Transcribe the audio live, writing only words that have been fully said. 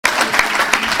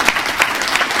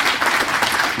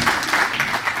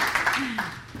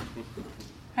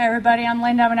Hi, everybody. I'm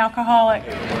Linda. I'm an alcoholic.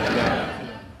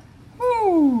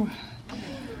 Woo.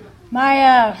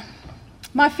 My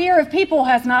fear of people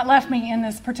has not left me in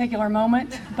this particular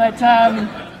moment, but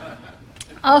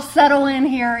I'll settle in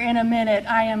here in a minute.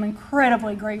 I am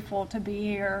incredibly grateful to be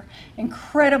here,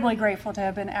 incredibly grateful to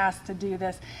have been asked to do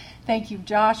this. Thank you,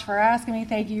 Josh, for asking me.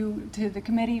 Thank you to the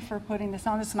committee for putting this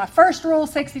on. This is my first Rule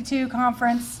 62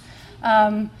 conference,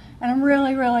 and I'm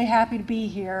really, really happy to be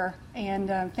here. And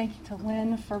thank you to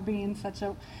Lynn for being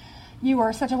you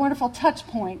were such a wonderful touch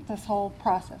point this whole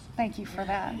process. Thank you for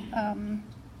that. And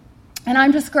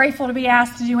I'm just grateful to be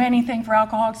asked to do anything for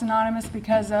Alcoholics Anonymous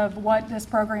because of what this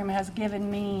program has given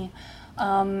me.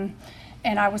 And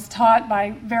I was taught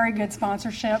by very good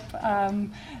sponsorship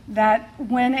that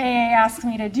when AA asks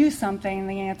me to do something,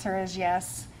 the answer is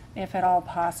yes, if at all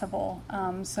possible.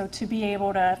 So to be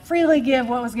able to freely give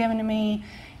what was given to me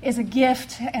is a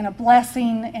gift and a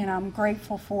blessing, and I'm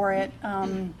grateful for it.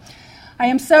 I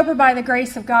am sober by the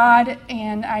grace of God,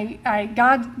 and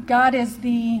God is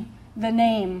the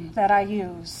name that I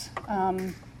use.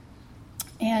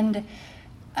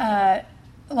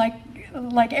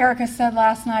 Like Erica said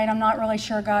last night, I'm not really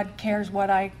sure God cares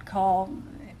what I call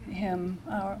him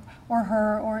or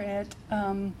her or it.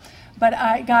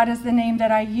 But God is the name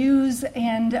that I use,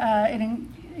 and it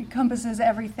encompasses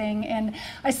everything. And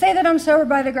I say that I'm sober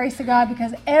by the grace of God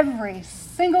because every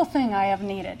single thing I have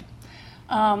needed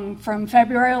from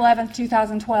February 11th,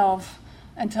 2012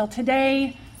 until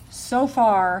today, so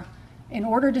far, in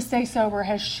order to stay sober,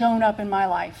 has shown up in my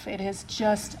life. It has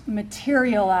just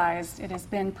materialized. It has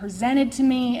been presented to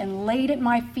me and laid at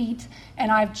my feet,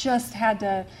 and I've just had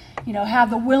to, have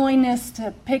the willingness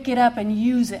to pick it up and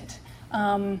use it.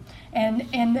 And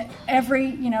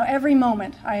every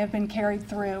moment I have been carried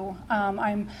through.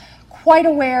 I'm quite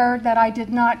aware that I did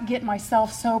not get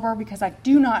myself sober because I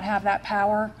do not have that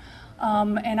power,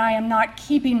 and I am not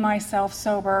keeping myself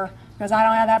sober because I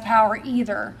don't have that power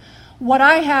either. What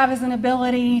I have is an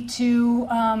ability to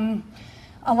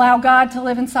allow God to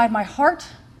live inside my heart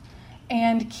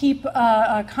and keep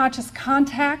a conscious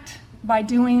contact by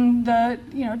doing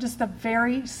just the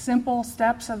very simple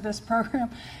steps of this program.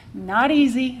 Not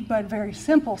easy, but very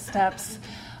simple steps.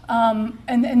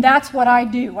 And that's what I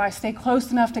do. I stay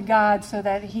close enough to God so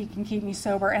that he can keep me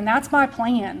sober, and that's my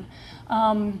plan.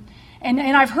 And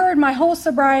I've heard my whole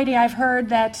sobriety, I've heard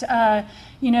that,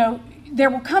 there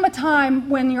will come a time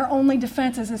when your only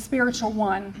defense is a spiritual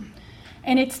one.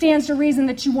 And it stands to reason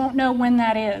that you won't know when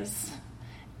that is.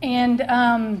 And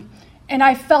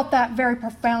I felt that very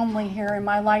profoundly here in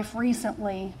my life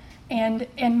recently. And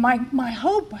my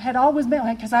hope had always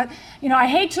been, because I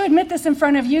hate to admit this in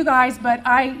front of you guys, but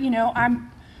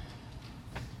I'm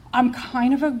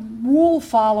kind of a rule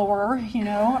follower,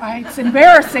 it's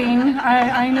embarrassing,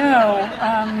 I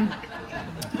know.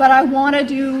 But I want to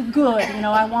do good,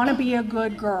 I want to be a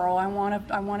good girl. I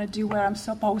want to do what I'm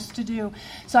supposed to do.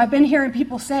 So I've been hearing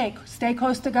people say, stay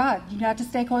close to God. You have to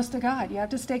stay close to God. You have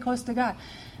to stay close to God.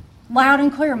 Loud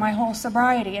and clear my whole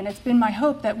sobriety. And it's been my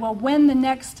hope that, when the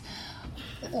next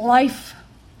life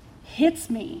hits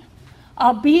me,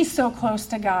 I'll be so close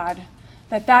to God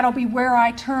that that'll be where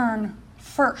I turn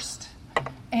first.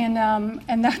 And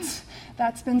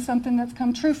that's been something that's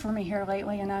come true for me here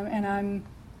lately, and I'm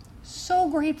so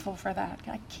grateful for that.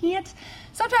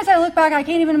 Sometimes I look back, I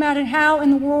can't even imagine how in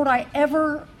the world I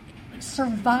ever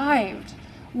survived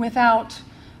without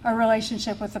a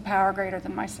relationship with a power greater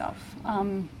than myself.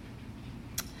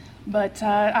 But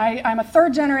I'm a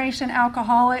third-generation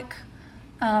alcoholic.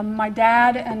 My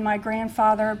dad and my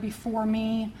grandfather before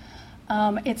me.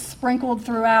 It's sprinkled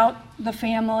throughout the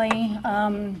family.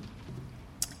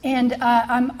 And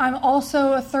I'm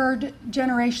also a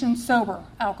third-generation sober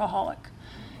alcoholic.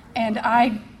 And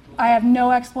I have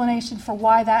no explanation for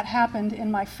why that happened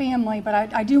in my family,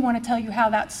 but I do want to tell you how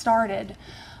that started.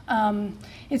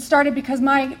 It started because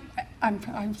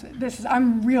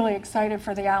I'm really excited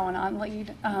for the Al-Anon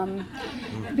lead.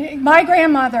 My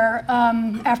grandmother,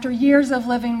 after years of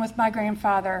living with my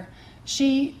grandfather,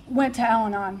 she went to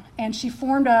Al-Anon, and she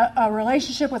formed a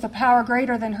relationship with a power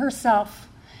greater than herself.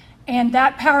 And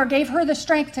that power gave her the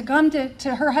strength to come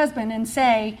to her husband and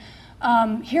say,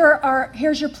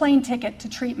 here's your plane ticket to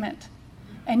treatment,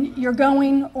 and you're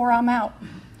going or I'm out.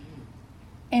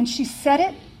 And she said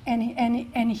it,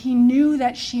 and he knew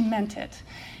that she meant it.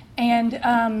 And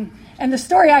the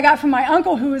story I got from my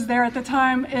uncle, who was there at the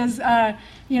time, is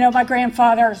my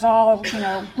grandfather's all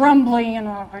grumbly and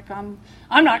like I'm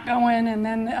not going, and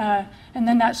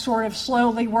then that sort of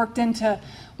slowly worked into,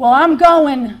 well, I'm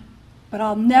going, but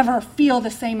I'll never feel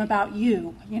the same about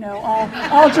you,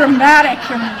 all dramatic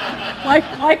and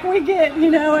like we get,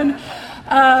 and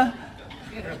And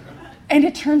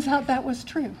it turns out that was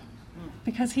true,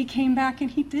 because he came back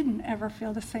and he didn't ever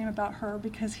feel the same about her,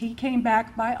 because he came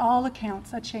back, by all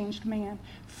accounts, a changed man,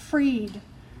 freed.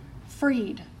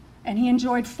 And he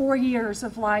enjoyed 4 years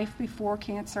of life before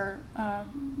cancer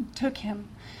took him.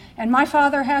 And my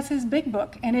father has his big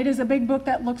book, and it is a big book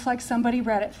that looks like somebody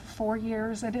read it for 4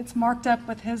 years, and it's marked up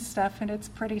with his stuff, and it's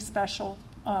pretty special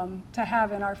to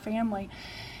have in our family.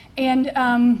 And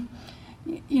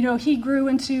he grew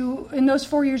into, in those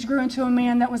 4 years, grew into a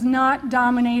man that was not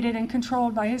dominated and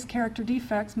controlled by his character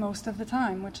defects most of the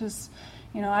time, which is,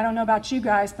 I don't know about you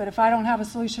guys, but if I don't have a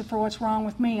solution for what's wrong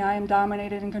with me, I am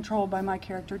dominated and controlled by my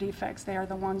character defects. They are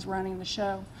the ones running the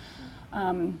show.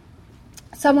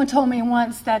 Someone told me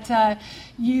once that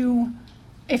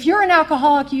if you're an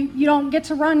alcoholic, you don't get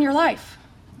to run your life.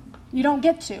 You don't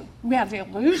get to. We have the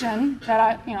illusion that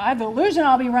I have the illusion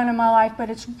I'll be running my life, but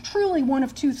it's truly one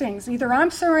of two things. Either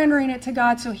I'm surrendering it to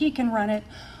God so he can run it,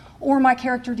 or my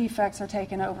character defects are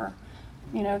taken over.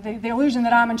 The illusion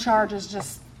that I'm in charge is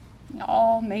just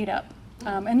all made up.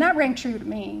 And that rang true to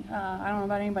me. I don't know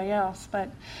about anybody else, but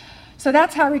so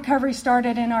that's how recovery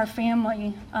started in our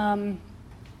family.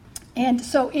 And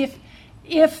so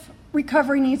if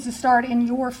recovery needs to start in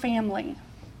your family,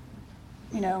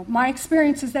 my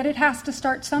experience is that it has to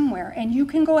start somewhere, and you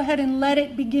can go ahead and let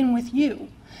it begin with you.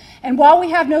 And while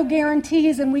we have no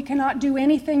guarantees and we cannot do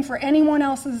anything for anyone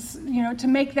else's, to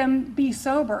make them be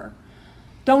sober,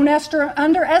 don't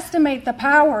underestimate the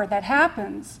power that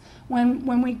happens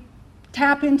when we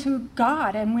tap into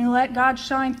God and we let God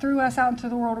shine through us out into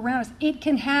the world around us. It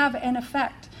can have an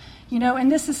effect,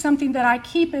 and this is something that I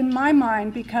keep in my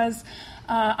mind because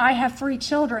I have 3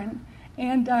 children,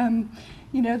 and,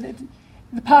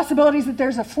 the possibilities that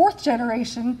there's a 4th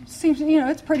generation seems,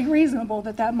 it's pretty reasonable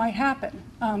that might happen.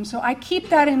 So I keep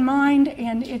that in mind,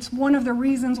 and it's one of the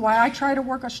reasons why I try to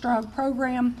work a strong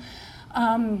program,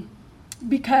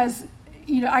 because,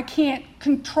 I can't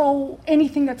control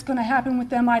anything that's going to happen with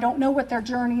them. I don't know what their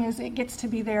journey is. It gets to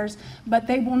be theirs, but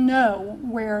they will know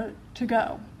where to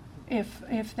go.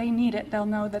 If they need it, they'll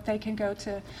know that they can go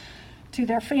to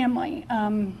their family.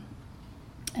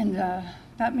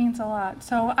 That means a lot.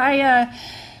 So I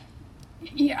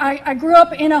grew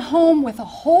up in a home with a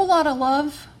whole lot of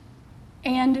love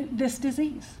and this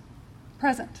disease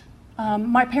present.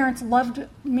 My parents loved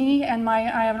me, and I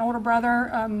have an older brother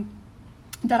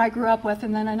that I grew up with,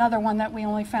 and then another one that we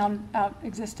only found out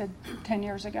existed 10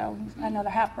 years ago, another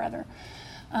half-brother.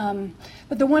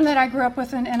 But the one that I grew up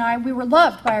with and we were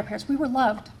loved by our parents. We were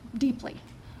loved deeply.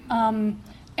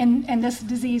 And this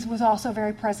disease was also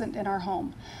very present in our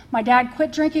home. My dad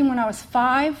quit drinking when I was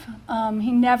 5.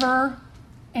 He never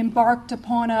embarked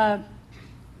upon a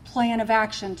plan of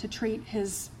action to treat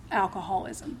his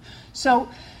alcoholism. So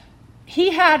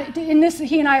he had, he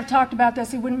and I have talked about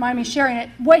this, he wouldn't mind me sharing it.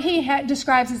 What he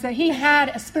describes is that he had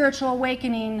a spiritual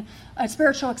awakening, a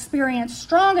spiritual experience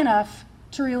strong enough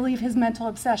to relieve his mental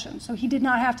obsession. So he did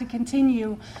not have to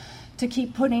continue to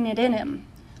keep putting it in him.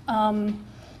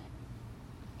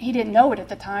 He didn't know it at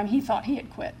the time. He thought he had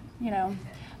quit,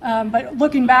 But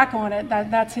looking back on it,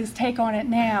 that's his take on it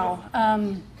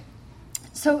now.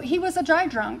 So he was a dry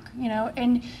drunk,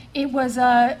 and it was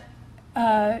an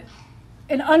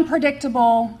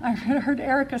unpredictable, I heard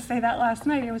Erica say that last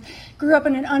night, grew up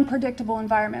in an unpredictable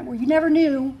environment where you never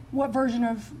knew what version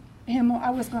of him I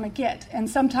was going to get. And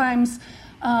sometimes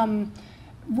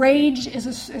rage is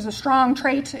a strong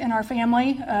trait in our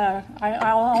family.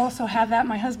 I'll also have that.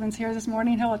 My husband's here this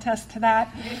morning. He'll attest to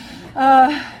that.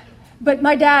 But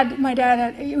my dad,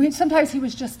 sometimes he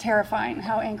was just terrifying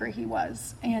how angry he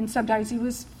was. And sometimes he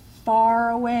was far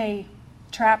away,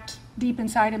 trapped deep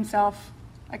inside himself.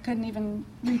 I couldn't even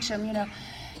reach him,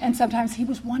 And sometimes he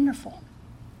was wonderful.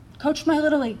 Coached my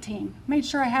Little League team. Made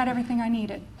sure I had everything I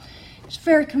needed. It's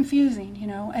very confusing,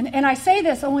 And I say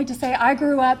this only to say I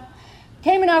grew up,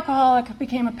 became an alcoholic,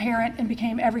 became a parent, and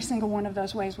became every single one of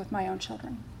those ways with my own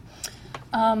children,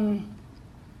 and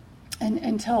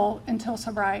until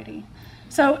sobriety.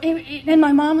 So, and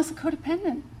my mom was a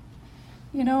codependent.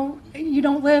 You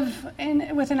don't live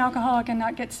with an alcoholic and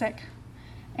not get sick.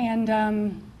 And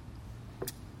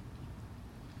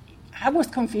I was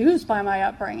confused by my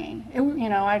upbringing.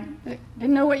 I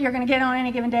didn't know what you're going to get on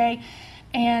any given day.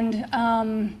 And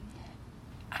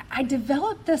I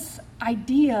developed this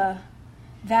idea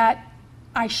that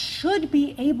I should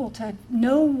be able to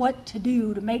know what to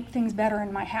do to make things better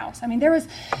in my house. I mean, there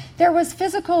was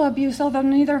physical abuse, although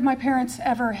neither of my parents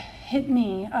ever hit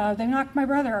me. They knocked my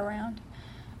brother around.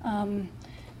 And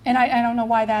I don't know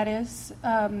why that is.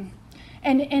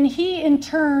 And he, in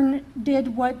turn,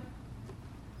 did what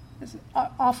is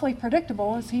awfully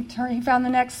predictable is he found the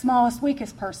next smallest,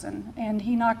 weakest person, and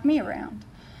he knocked me around.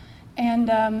 And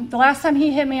the last time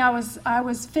he hit me, I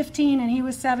was 15 and he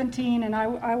was 17, and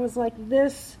I was like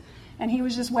this, and he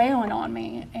was just wailing on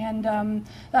me. And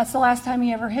that's the last time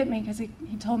he ever hit me, because he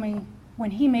told me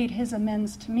when he made his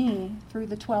amends to me through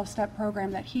the 12-step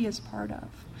program that he is part of,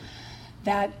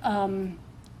 that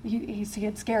he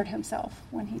had scared himself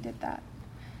when he did that.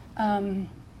 And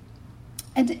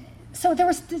so there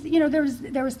was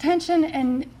tension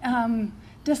and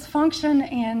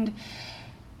dysfunction and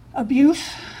abuse,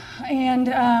 and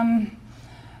I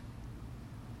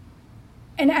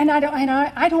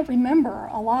don't remember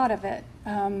a lot of it.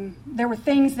 There were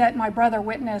things that my brother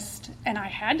witnessed, and I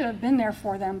had to have been there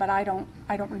for them, but I don't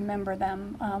remember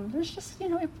them. There's just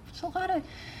it's a lot of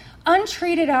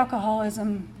untreated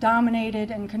alcoholism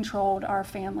dominated and controlled our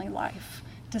family life,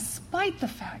 despite the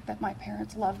fact that my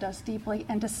parents loved us deeply,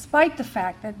 and despite the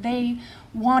fact that they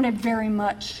wanted very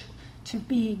much to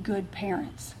be good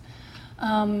parents.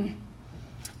 And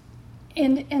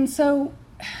so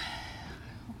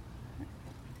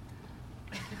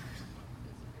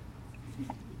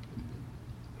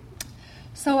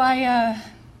I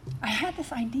had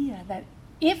this idea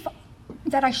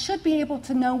that I should be able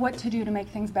to know what to do to make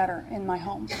things better in my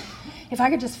home. If I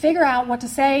could just figure out what to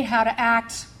say, how to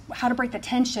act, how to break the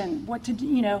tension, what to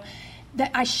do,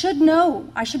 that I should know.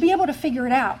 I should be able to figure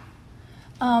it out.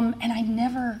 And I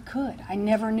never could. I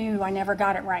never knew. I never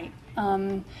got it right.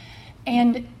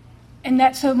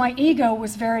 So my ego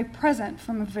was very present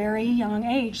from a very young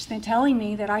age, telling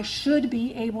me that I should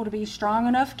be able to be strong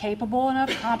enough, capable enough,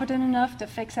 competent enough to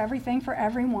fix everything for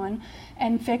everyone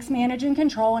and fix, manage, and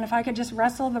control. And if I could just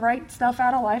wrestle the right stuff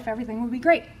out of life, everything would be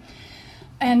great.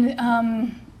 And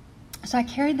so I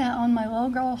carried that on my little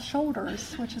girl's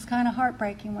shoulders, which is kind of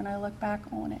heartbreaking when I look back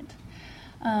on it.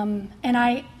 And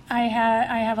I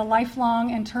have a lifelong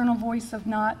internal voice of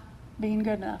not being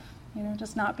good enough,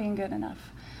 just not being good enough.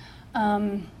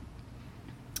 I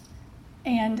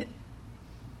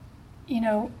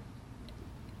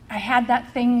had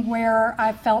that thing where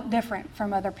I felt different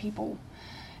from other people.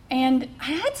 And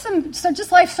I had some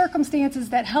just life circumstances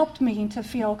that helped me to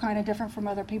feel kind of different from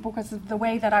other people because of the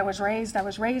way that I was raised. I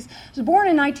was born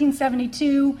in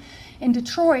 1972 in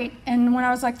Detroit, and when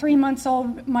I was like 3 months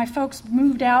old, my folks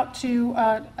moved out to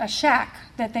a shack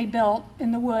that they built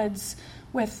in the woods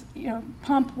with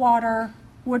pump water,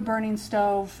 wood-burning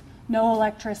stove, no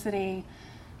electricity,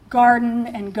 garden,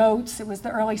 and goats. It was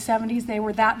the early 70s. They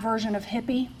were that version of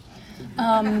hippie.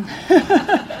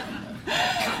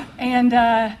 And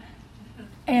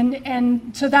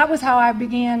so that was how I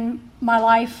began my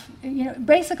life,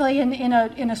 basically in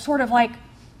a sort of like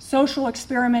social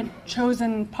experiment,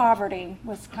 chosen poverty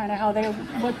was kind of how they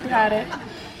looked at it.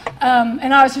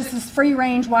 And I was just this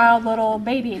free-range, wild little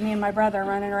baby, me and my brother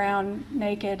running around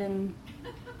naked and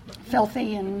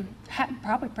filthy and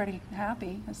probably pretty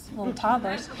happy as little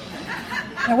toddlers.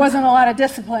 There wasn't a lot of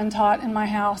discipline taught in my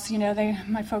house.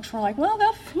 My folks were like, well,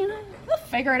 they'll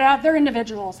figure it out. They're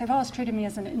individuals. They've always treated me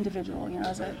as an individual,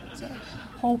 as a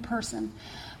whole person.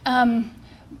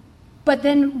 But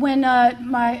then when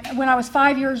I was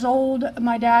 5 years old,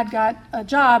 my dad got a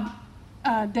job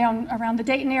down around the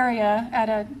Dayton area at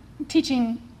a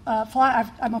teaching. I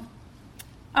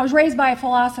was raised by a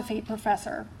philosophy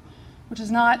professor, which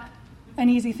is not an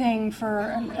easy thing for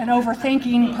an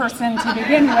overthinking person to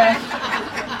begin with.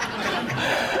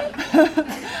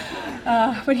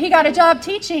 But he got a job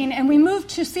teaching, and we moved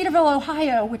to Cedarville,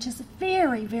 Ohio, which is a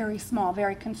very, very small,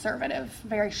 very conservative,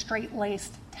 very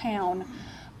straight-laced town.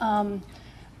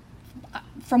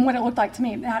 From what it looked like to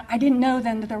me, I didn't know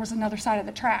then that there was another side of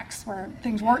the tracks where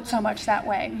things weren't so much that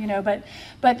way,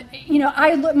 But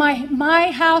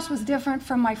my house was different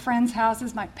from my friends'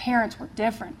 houses. My parents were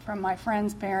different from my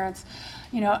friends' parents.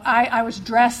 I was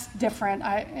dressed different.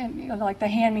 Like the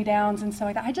hand-me-downs and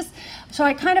stuff like that. So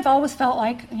I kind of always felt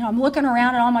like, I'm looking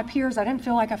around at all my peers. I didn't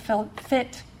feel like I felt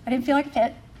fit. I didn't feel like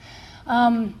fit.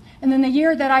 And then the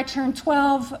year that I turned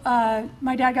 12,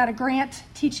 my dad got a grant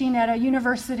teaching at a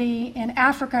university in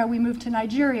Africa. We moved to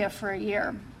Nigeria for a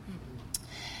year.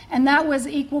 And that was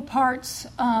equal parts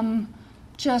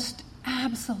just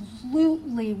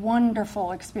absolutely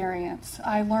wonderful experience.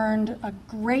 I learned a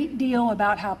great deal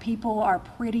about how people are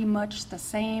pretty much the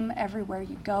same everywhere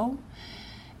you go,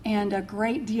 and a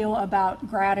great deal about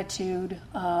gratitude,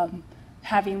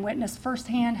 having witnessed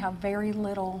firsthand how very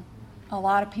little a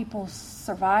lot of people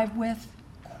survive with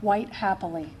quite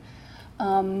happily.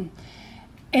 And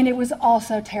it was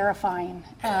also terrifying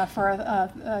for a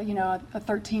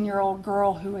 13-year-old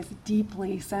girl who was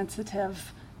deeply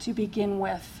sensitive to begin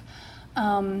with.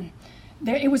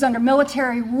 it was under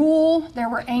military rule. There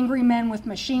were angry men with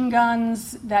machine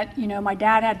guns that, my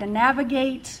dad had to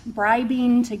navigate,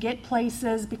 bribing to get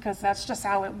places because that's just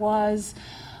how it was.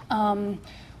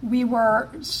 We were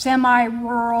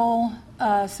semi-rural,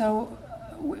 so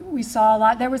we saw a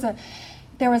lot. There was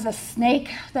a snake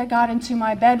that got into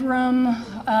my bedroom.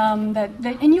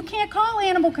 And you can't call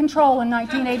animal control in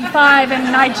 1985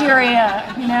 in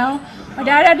Nigeria, My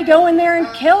dad had to go in there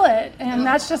and kill it, and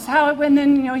that's just how it went.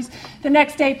 And then, he's the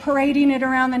next day parading it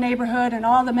around the neighborhood, and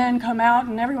all the men come out,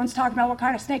 and everyone's talking about what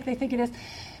kind of snake they think it is,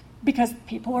 because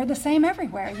people are the same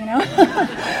everywhere,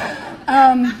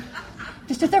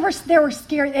 Just they were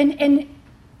scared, and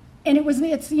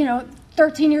it's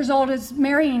 13 years old is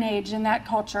marrying age in that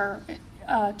culture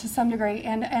to some degree,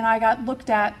 and I got looked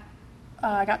at,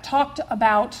 I got talked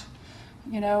about,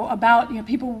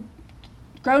 people.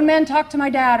 Grown men talked to my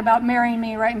dad about marrying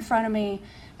me right in front of me,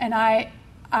 and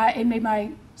it made my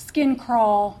skin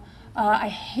crawl. I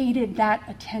hated that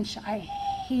attention. I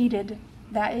hated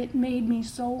that. It made me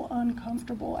so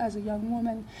uncomfortable as a young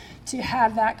woman to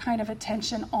have that kind of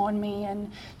attention on me,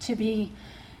 and to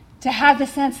have the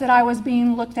sense that I was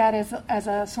being looked at as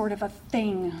a sort of a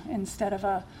thing instead of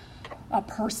a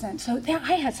person. So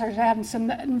I had started having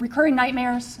some recurring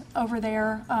nightmares over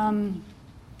there.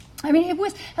 It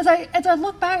was, as I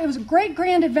look back, it was a great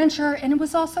grand adventure, and it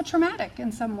was also traumatic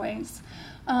in some ways,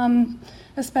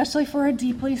 especially for a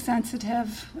deeply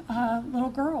sensitive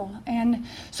little girl. And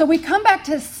so we come back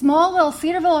to small little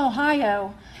Cedarville,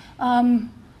 Ohio, and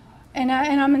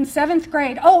I'm in 7th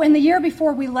grade. Oh, and the year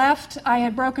before we left, I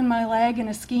had broken my leg in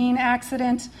a skiing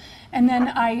accident, and then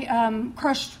I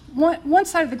crushed one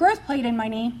side of the growth plate in my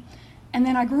knee, and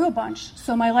then I grew a bunch,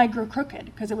 so my leg grew crooked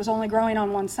because it was only growing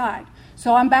on one side.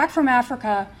 So I'm back from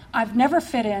Africa. I've never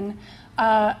fit in.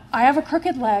 I have a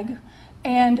crooked leg,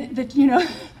 and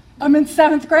I'm in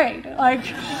 7th grade.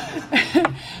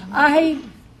 I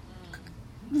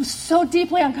was so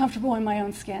deeply uncomfortable in my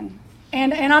own skin,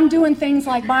 and I'm doing things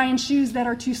like buying shoes that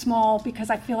are too small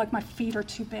because I feel like my feet are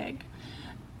too big,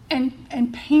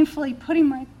 and painfully putting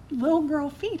my little girl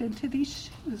feet into these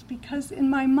shoes because in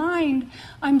my mind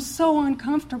I'm so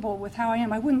uncomfortable with how I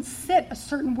am. I wouldn't sit a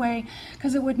certain way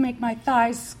because it would make my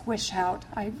thighs squish out.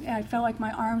 I felt like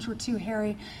my arms were too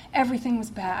hairy. Everything was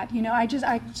bad.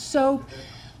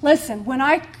 Listen, when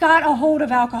I got a hold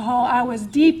of alcohol, I was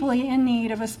deeply in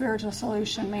need of a spiritual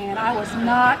solution, man. I was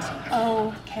not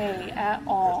okay at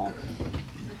all.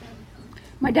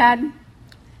 My dad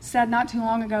said not too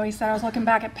long ago, he said, I was looking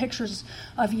back at pictures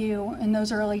of you in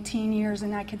those early teen years,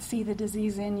 and I could see the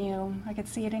disease in you. I could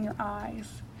see it in your eyes.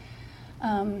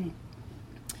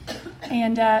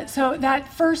 So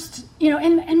that first,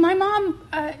 and my mom,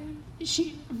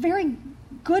 she very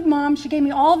good mom. She gave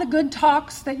me all the good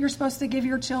talks that you're supposed to give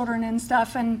your children and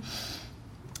stuff. And,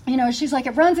 she's like,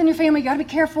 it runs in your family. You got to be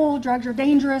careful. Drugs are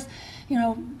dangerous.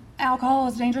 Alcohol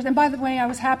is dangerous. And by the way, I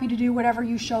was happy to do whatever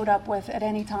you showed up with at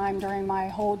any time during my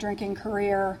whole drinking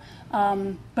career.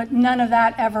 But none of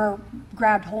that ever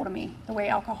grabbed hold of me the way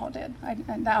alcohol did.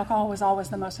 And the alcohol was always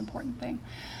the most important thing.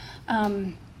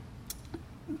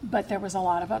 But there was a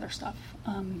lot of other stuff.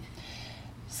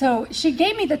 So she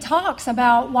gave me the talks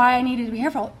about why I needed to be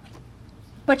careful.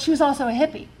 But she was also a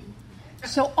hippie.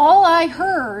 So all I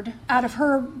heard out of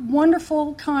her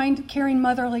wonderful, kind, caring,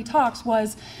 motherly talks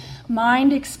was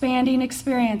mind-expanding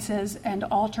experiences and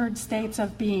altered states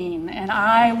of being. And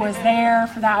I was there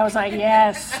for that. I was like,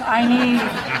 yes,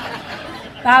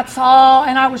 that's all.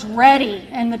 And I was ready.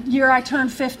 And the year I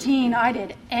turned 15, I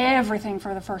did everything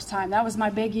for the first time. That was my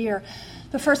big year.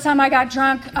 The first time I got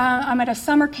drunk, I'm at a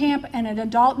summer camp, and an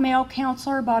adult male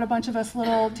counselor bought a bunch of us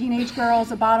little teenage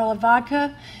girls a bottle of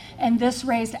vodka. And this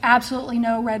raised absolutely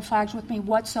no red flags with me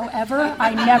whatsoever.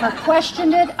 I never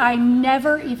questioned it. I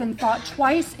never even thought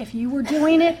twice. If you were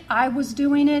doing it, I was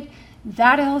doing it.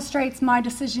 That illustrates my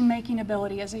decision-making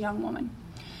ability as a young woman.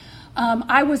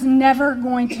 I was never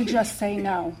going to just say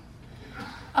no.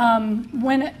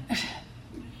 Remember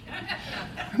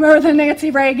the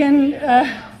Nancy Reagan,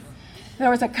 there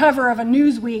was a cover of a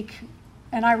Newsweek,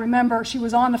 and I remember she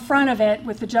was on the front of it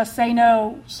with the Just Say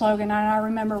No slogan, and I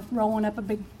remember rolling up a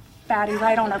big fatty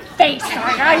right on her face.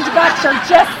 I got your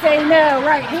Just Say No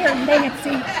right here,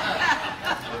 Nancy.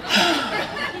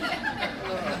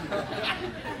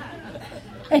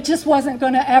 It just wasn't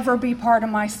going to ever be part of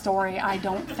my story, I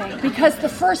don't think. Because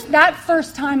that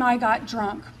first time I got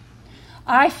drunk,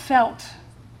 I felt,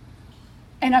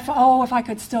 and if I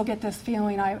could still get this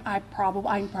feeling, I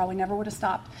probably never would have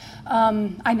stopped.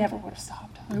 I never would have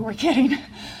stopped. We were kidding.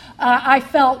 I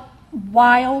felt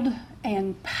wild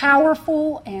and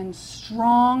powerful and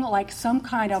strong, like some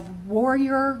kind of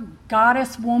warrior,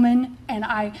 goddess woman. And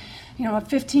I'm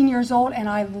 15 years old, and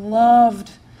I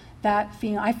loved that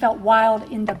feeling. I felt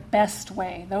wild in the best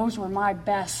way. Those were my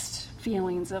best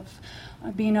feelings of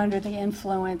being under the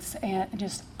influence and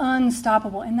just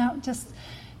unstoppable. And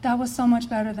that was so much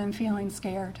better than feeling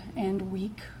scared and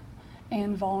weak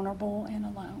and vulnerable and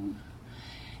alone.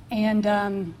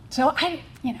 And so I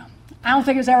don't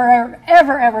think it's ever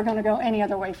going to go any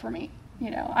other way for me.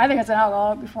 I think it's an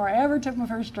alcoholic before I ever took my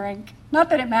first drink. Not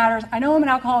that it matters. I know I'm an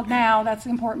alcoholic now. That's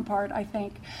the important part, I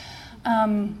think.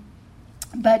 I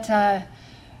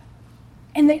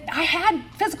had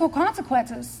physical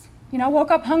consequences. I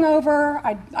woke up hungover.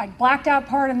 I blacked out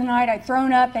part of the night. I'd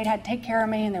thrown up. They'd had to take care of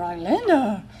me, and they were like,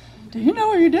 "Linda, do you know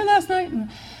what you did last night?" And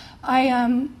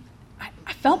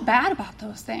I felt bad about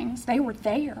those things. They were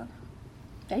there.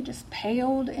 They just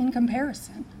paled in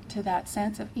comparison to that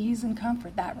sense of ease and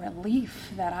comfort, that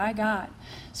relief that I got.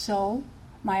 So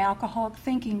my alcoholic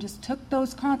thinking just took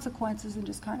those consequences and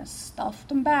just kind of stuffed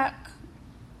them back.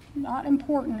 Not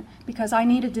important, because I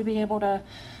needed to be able to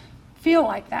feel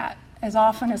like that as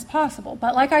often as possible.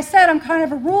 But like I said, I'm kind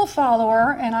of a rule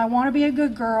follower, and I want to be a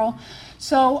good girl.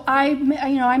 So I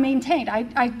maintained.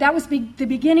 That was the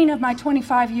beginning of my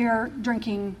 25-year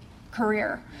drinking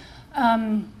career.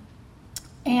 I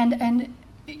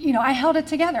held it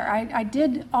together. I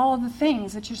did all of the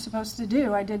things that you're supposed to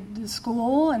do. I did the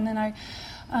school, and then I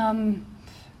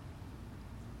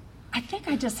think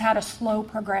I just had a slow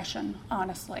progression,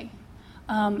 honestly.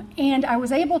 And I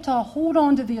was able to hold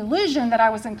on to the illusion that I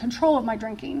was in control of my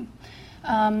drinking.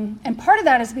 And part of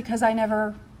that is because I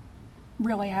never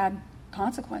really had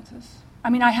consequences. I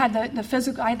mean, I had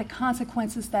the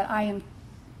consequences that I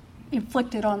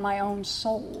inflicted on my own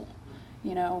soul.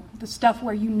 The stuff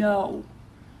where I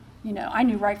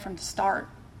knew right from the start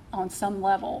on some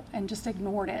level and just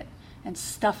ignored it and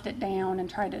stuffed it down and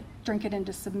tried to drink it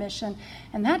into submission.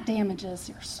 And that damages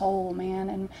your soul,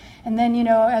 man. And then,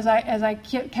 as I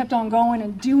kept on going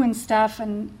and doing stuff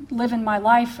and living my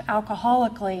life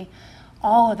alcoholically,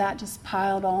 all of that just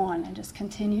piled on and just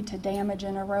continued to damage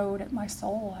and erode at my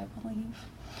soul, I believe.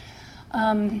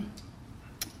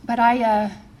 But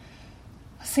I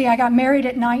got married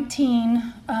at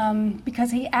 19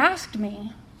 because he asked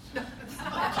me.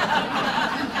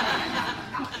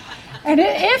 And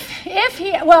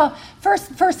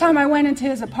first time I went into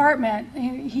his apartment,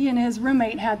 he and his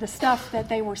roommate had the stuff that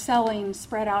they were selling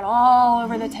spread out all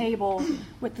over the table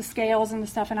with the scales and the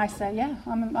stuff, and I said, yeah,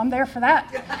 I'm there for that.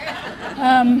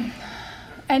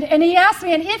 And he asked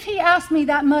me, and if he asked me,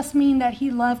 that must mean that he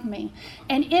loved me.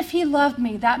 And if he loved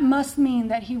me, that must mean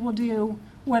that he will do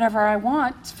whatever I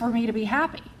want for me to be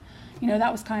happy.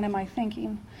 That was kind of my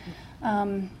thinking.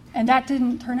 And that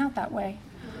didn't turn out that way.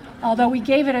 Although we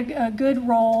gave it a good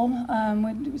roll.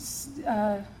 My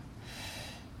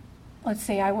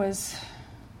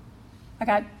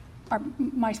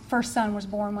first son was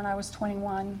born when I was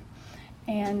 21,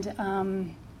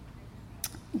 and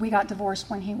we got divorced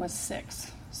when he was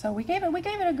 6. So we gave it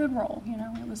a good roll,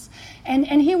 It was,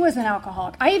 and he was an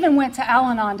alcoholic. I even went to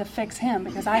Al-Anon to fix him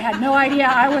because I had no idea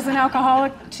I was an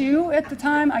alcoholic too at the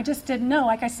time. I just didn't know.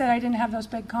 Like I said, I didn't have those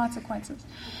big consequences.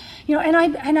 And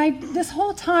I this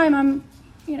whole time I'm,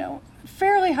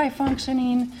 fairly high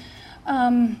functioning.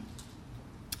 I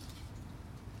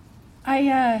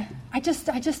just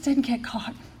didn't get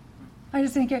caught. I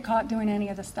just didn't get caught doing any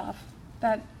of the stuff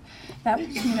that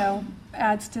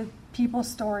adds to people's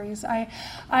stories. I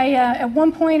at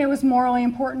one point it was morally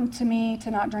important to me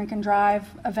to not drink and drive.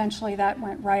 Eventually that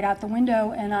went right out the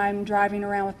window, and I'm driving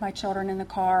around with my children in the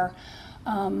car.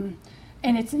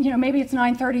 And it's, maybe it's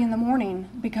 9:30 in the morning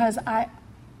because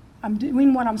I'm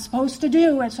doing what I'm supposed to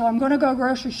do, and so I'm going to go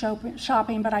grocery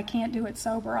shopping, but I can't do it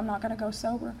sober. I'm not going to go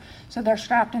sober. So they're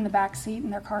strapped in the back seat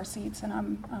in their car seats, and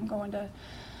I'm going to,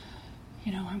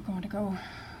 I'm going to go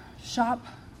shop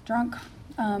drunk.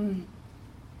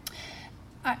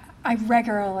 I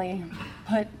regularly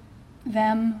put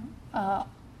them,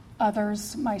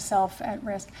 others, myself at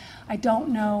risk. I don't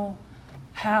know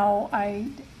how I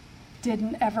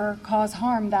didn't ever cause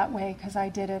harm that way because I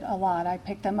did it a lot. I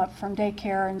picked them up from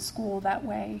daycare and school that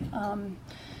way.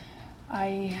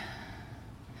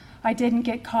 I didn't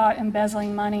get caught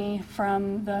embezzling money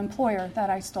from the employer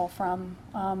that I stole from.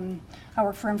 I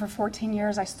worked for him for 14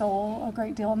 years. I stole a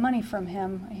great deal of money from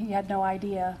him. He had no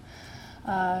idea.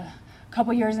 A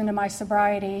couple years into my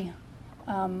sobriety,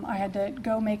 I had to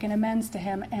go make an amends to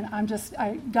him, and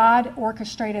God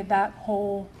orchestrated that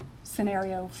whole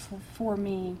scenario for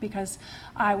me because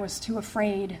I was too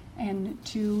afraid and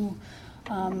too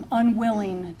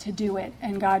unwilling to do it,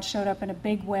 and God showed up in a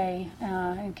big way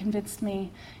and convinced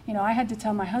me. I had to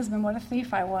tell my husband what a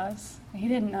thief I was. He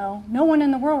didn't know. No one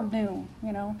in the world knew.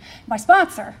 My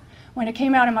sponsor, when it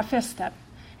came out in my fifth step,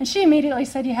 and she immediately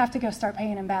said, "You have to go start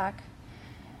paying him back."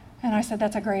 And I said,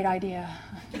 "That's a great idea."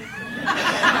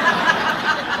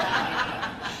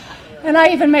 And I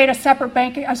even made a separate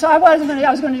bank. So I was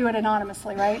going to do it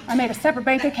anonymously, right? I made a separate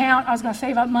bank account. I was going to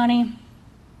save up money.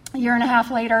 A year and a half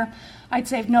later, I'd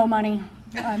saved no money.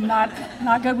 I'm not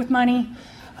good with money.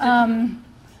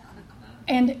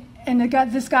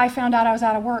 This guy found out I was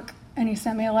out of work, and he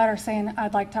sent me a letter saying,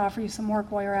 "I'd like to offer you some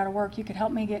work while you're out of work. You could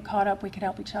help me get caught up. We could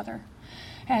help each other."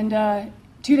 And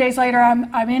 2 days later,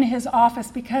 I'm in his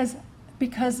office because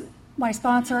my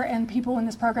sponsor and people in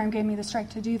this program gave me the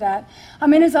strength to do that.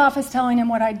 I'm in his office telling him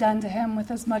what I'd done to him with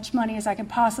as much money as I could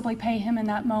possibly pay him in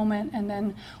that moment, and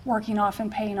then working off and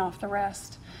paying off the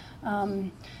rest.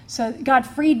 So God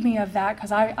freed me of that,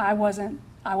 because I wasn't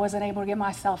able to get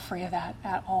myself free of that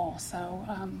at all. So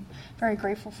I'm very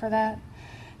grateful for that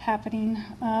happening.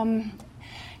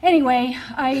 Anyway,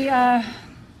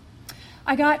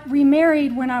 I got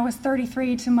remarried when I was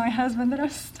 33 to my husband that I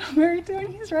was still married to, and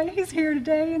he's here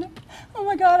today, and oh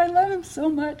my God, I love him so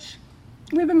much.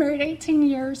 We've been married 18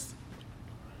 years.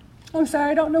 I'm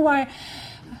sorry, I don't know why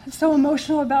I'm so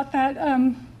emotional about that.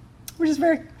 We're just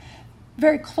very,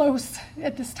 very close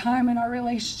at this time in our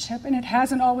relationship, and it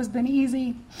hasn't always been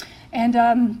easy. And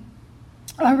I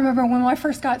remember when I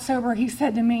first got sober, he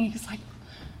said to me,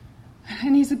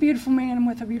 and he's a beautiful man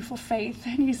with a beautiful faith,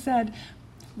 and he said,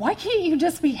 "Why can't you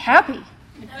just be happy?"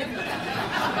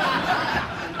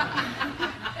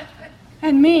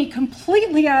 And me,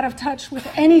 completely out of touch with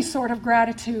any sort of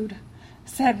gratitude,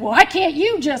 said, "Why can't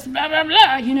you just blah, blah,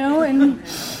 blah," and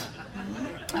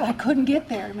I couldn't get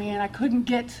there, man. I couldn't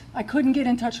get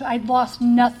in touch. I'd lost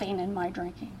nothing in my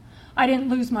drinking. I didn't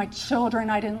lose my children.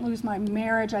 I didn't lose my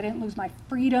marriage. I didn't lose my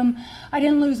freedom. I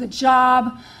didn't lose a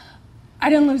job. I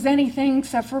didn't lose anything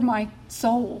except for my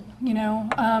soul,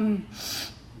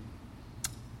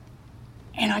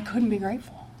 and I couldn't be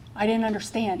grateful. I didn't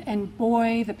understand. And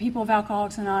boy, the people of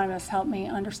Alcoholics Anonymous helped me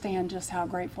understand just how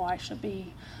grateful I should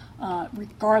be,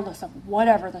 regardless of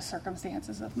whatever the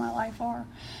circumstances of my life are.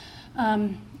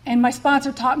 And my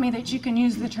sponsor taught me that you can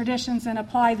use the traditions and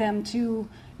apply them to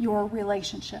your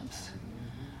relationships.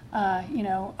 My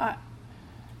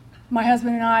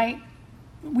husband and I,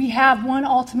 we have one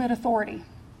ultimate authority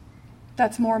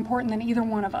that's more important than either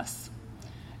one of us.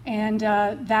 And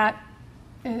that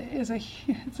it's a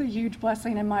huge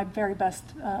blessing, and my very best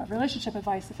relationship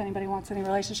advice, if anybody wants any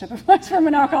relationship advice from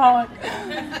an alcoholic.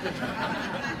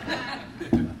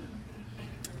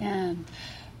 And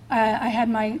I had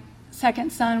my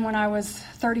second son when I was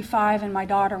 35 and my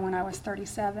daughter when I was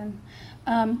 37.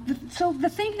 So the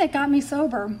thing that got me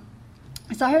sober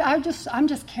is I'm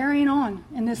just carrying on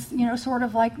in this, sort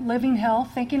of like living hell,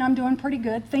 thinking I'm doing pretty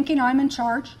good, thinking I'm in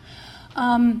charge.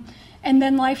 And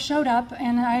then life showed up,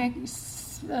 and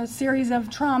a series of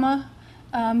trauma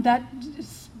that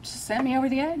sent me over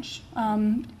the edge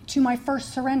to my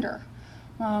first surrender,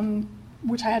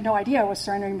 which I had no idea I was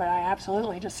surrendering, but I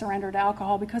absolutely just surrendered to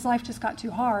alcohol because life just got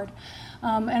too hard.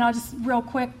 And I'll just real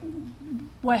quick,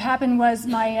 what happened was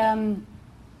my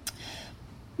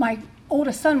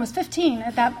oldest son was 15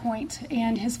 at that point,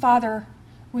 and his father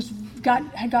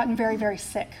had gotten very, very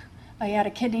sick. He had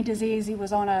a kidney disease. He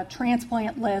was on a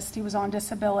transplant list. He was on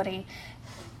disability.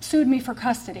 Sued me for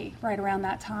custody right around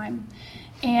that time,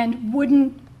 and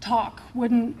wouldn't talk,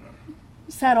 wouldn't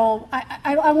settle.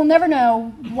 I will never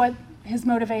know what his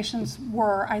motivations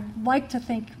were. I'd like to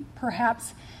think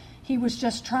perhaps he was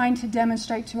just trying to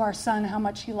demonstrate to our son how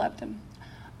much he loved him.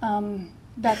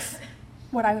 That's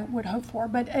what I would hope for.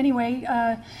 But anyway,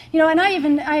 and I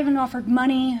even offered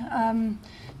money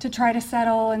to try to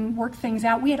settle and work things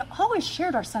out. We had always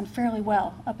shared our son fairly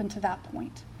well up until that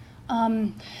point.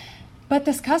 But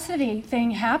this custody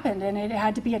thing happened, and it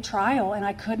had to be a trial, and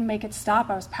I couldn't make it stop.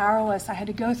 I was powerless. I had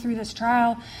to go through this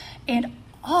trial, and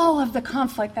all of the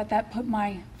conflict that put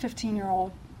my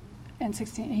 15-year-old and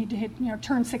 16, he had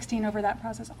turned 16 over that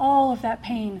process, all of that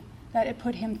pain that it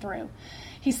put him through.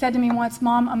 He said to me once,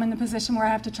 "Mom, I'm in the position where I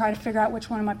have to try to figure out which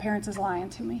one of my parents is lying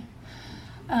to me."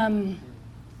 And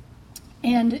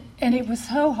it was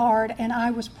so hard, and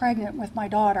I was pregnant with my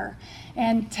daughter.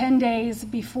 And 10 days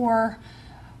before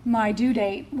my due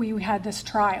date, we had this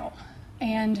trial.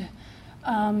 And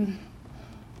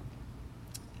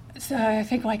so I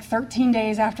think like 13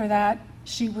 days after that,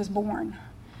 she was born.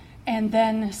 And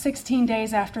then 16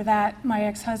 days after that, my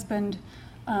ex-husband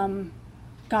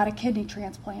got a kidney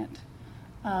transplant.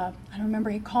 I remember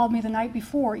he called me the night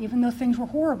before, even though things were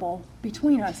horrible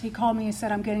between us. He called me and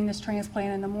said, I'm getting this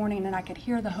transplant in the morning, and I could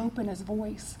hear the hope in his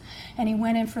voice. And he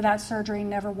went in for that surgery and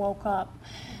never woke up.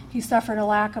 He suffered a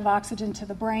lack of oxygen to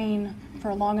the brain for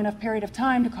a long enough period of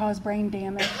time to cause brain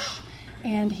damage.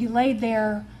 And he laid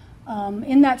there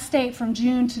in that state from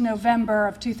June to November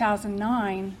of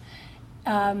 2009.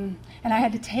 And I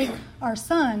had to take our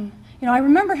son. I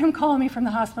remember him calling me from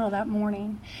the hospital that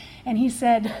morning, and he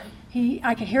said,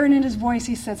 I could hear it in his voice.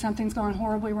 He said, something's gone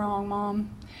horribly wrong, Mom,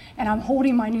 and I'm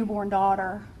holding my newborn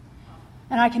daughter,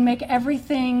 and I can make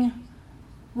everything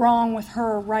wrong with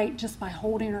her right just by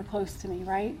holding her close to me,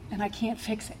 right? And I can't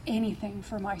fix anything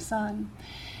for my son.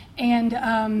 And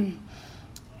I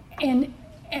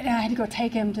had to go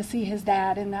take him to see his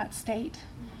dad in that state.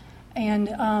 And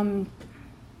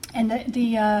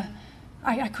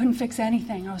I couldn't fix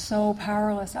anything. I was so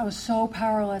powerless.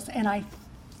 And I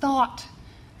thought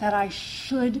that I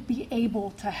should be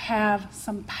able to have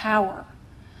some power.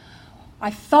 I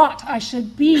thought I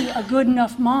should be a good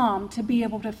enough mom to be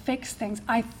able to fix things.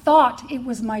 I thought it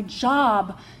was my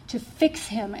job to fix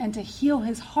him and to heal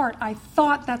his heart. I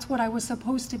thought that's what I was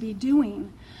supposed to be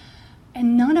doing.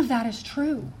 And none of that is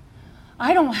true.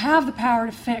 I don't have the power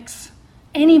to fix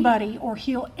anybody or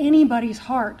heal anybody's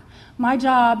heart. My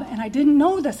job, and I didn't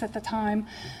know this at the time,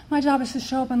 my job is to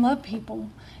show up and love people.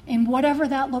 In whatever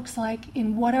that looks like,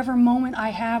 in whatever moment I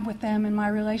have with them, in my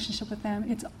relationship with them,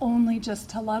 it's only just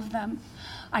to love them.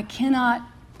 I cannot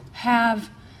have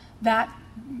that,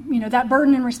 that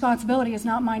burden and responsibility is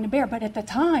not mine to bear. But at the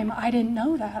time, I didn't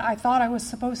know that. I thought I was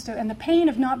supposed to. And the pain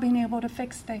of not being able to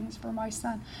fix things for my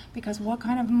son, because what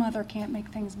kind of mother can't make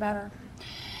things better?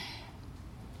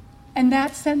 And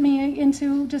that sent me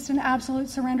into just an absolute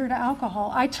surrender to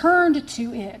alcohol. I turned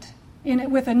to it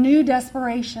with a new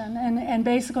desperation and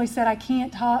basically said, I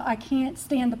can't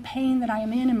stand the pain that I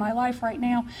am in my life right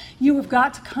now. You have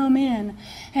got to come in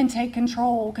and take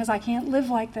control, because I can't live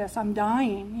like this. I'm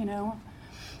dying,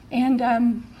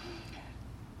 And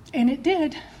it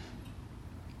did.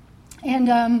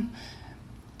 And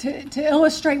to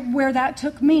illustrate where that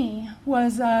took me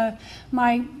was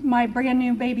my brand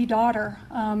new baby daughter.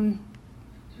 I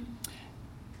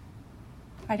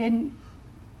didn't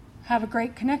have a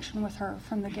great connection with her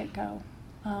from the get-go.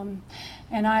 And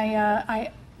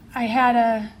I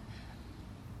had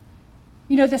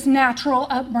this natural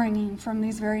upbringing from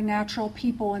these very natural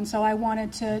people, and so I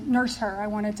wanted to nurse her.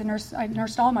 I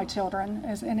nursed all my children,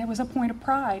 and it was a point of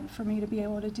pride for me to be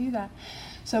able to do that.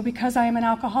 So because I am an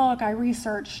alcoholic, I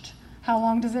researched how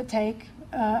long does it take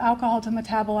alcohol to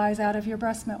metabolize out of your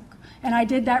breast milk. And I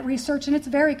did that research, and it's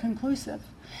very conclusive.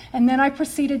 And then I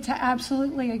proceeded to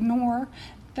absolutely ignore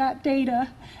that data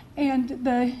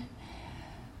and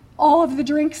all of the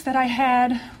drinks that I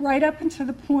had right up until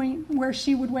the point where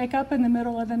she would wake up in the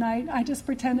middle of the night. I just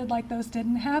pretended like those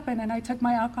didn't happen, and I took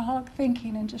my alcoholic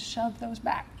thinking and just shoved those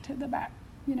back to the back,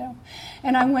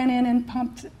 And I went in and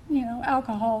pumped,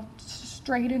 alcohol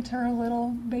straight into her little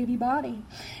baby body.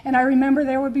 And I remember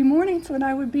there would be mornings when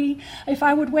if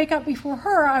I would wake up before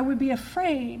her, I would be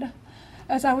afraid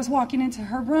as I was walking into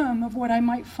her room of what I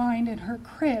might find in her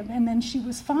crib. And then she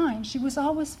was fine. She was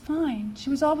always fine.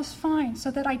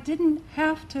 So that I didn't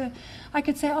have to, I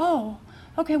could say, oh,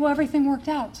 okay, well, everything worked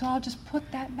out, so I'll just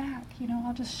put that back.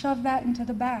 I'll just shove that into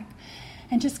the back.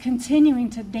 And just continuing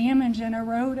to damage and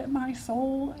erode at my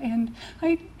soul. And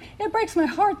it breaks my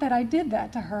heart that I did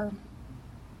that to her.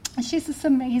 And she's this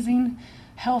amazing,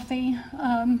 healthy,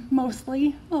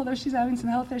 mostly, although she's having some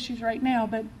health issues right now,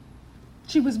 but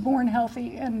she was born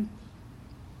healthy and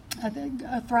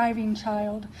a thriving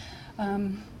child.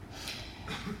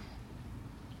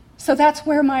 So that's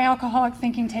where my alcoholic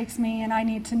thinking takes me, and I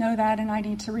need to know that, and I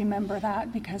need to remember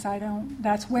that, because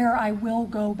that's where I will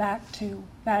go back to.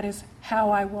 That is how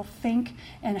I will think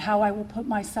and how I will put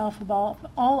myself above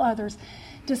all others,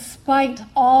 despite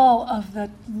all of the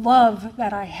love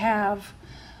that I have.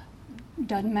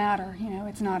 Doesn't matter,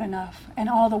 it's not enough. And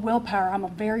all the willpower, I'm a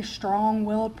very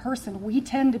strong-willed person. We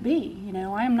tend to be,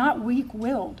 I am not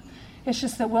weak-willed. It's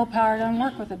just that willpower doesn't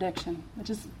work with addiction.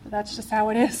 That's just how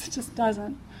it is. It just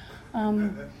doesn't.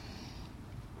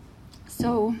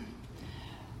 So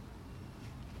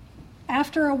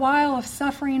after a while of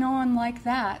suffering on like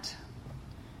that,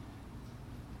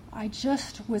 I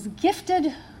just was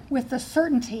gifted with the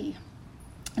certainty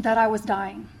that I was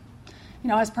dying.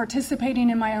 I was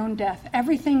participating in my own death.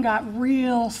 Everything got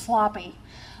real sloppy.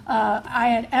 I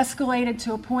had escalated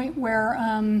to a point where,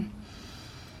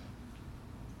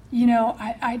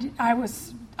 I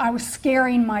was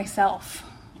scaring myself,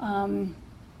 and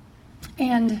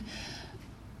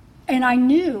And I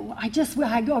knew, I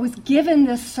was given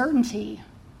this certainty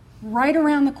right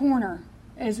around the corner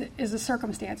is a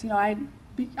circumstance. I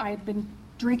had been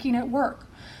drinking at work.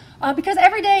 Because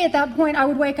every day at that point I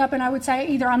would wake up and I would say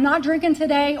either I'm not drinking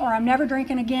today or I'm never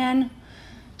drinking again,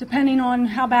 depending on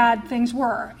how bad things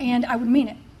were. And I would mean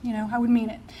it, I would mean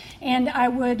it. And I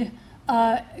would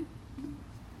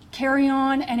carry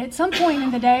on, and at some point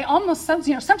in the day,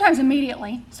 sometimes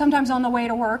immediately, sometimes on the way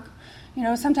to work,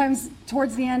 sometimes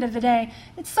towards the end of the day,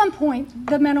 at some point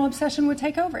the mental obsession would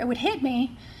take over. It would hit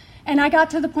me, and I got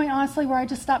to the point, honestly, where I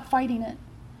just stopped fighting it.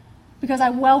 Because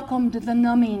I welcomed the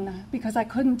numbing, because I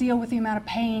couldn't deal with the amount of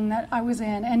pain that I was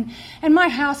in. And my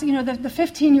house, the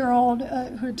 15-year-old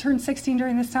who had turned 16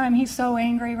 during this time, he's so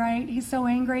angry, right? He's so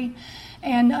angry.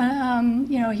 And,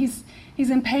 he's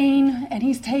in pain, and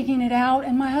he's taking it out.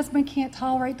 And my husband can't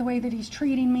tolerate the way that he's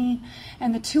treating me.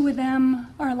 And the two of them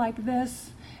are like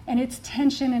this. And it's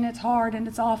tension, and it's hard, and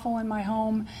it's awful in my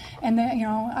home. And,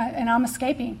 and I'm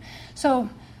escaping. So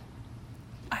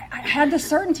I had the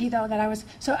certainty, though,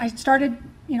 so I started,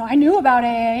 I knew about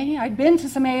AA. I'd been to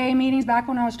some AA meetings back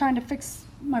when I was trying to fix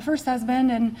my first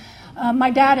husband, and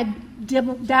my dad had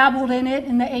dabbled in it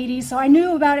in the 80s, so I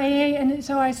knew about AA, and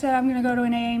so I said, I'm going to go to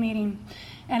an AA meeting.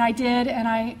 And I did, and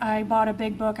I bought a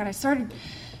big book, and I started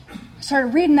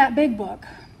reading that big book.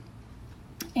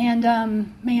 And,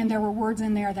 man, there were words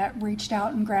in there that reached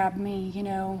out and grabbed me,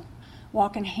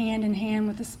 walking hand in hand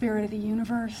with the spirit of the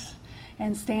universe,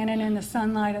 and standing in the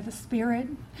sunlight of the Spirit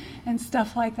and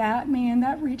stuff like that, man,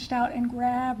 that reached out and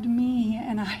grabbed me.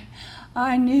 And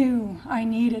I knew I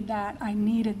needed that. I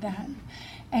needed that.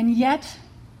 And yet,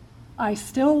 I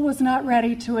still was not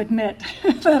ready to admit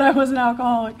that I was an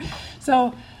alcoholic.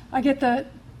 So I get the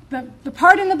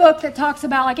part in the book that talks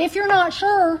about, like, if you're not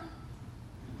sure,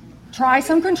 try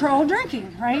some controlled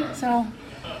drinking, right? So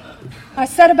I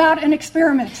set about an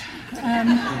experiment.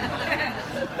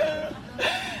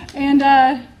 And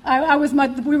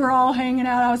we were all hanging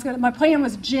out. My plan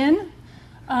was gin,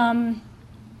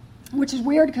 which is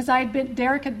weird because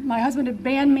my husband had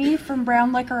banned me from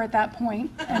brown liquor at that point,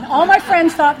 and all my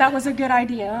friends thought that was a good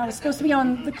idea. I was supposed to be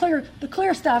on the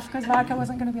clear stuff because vodka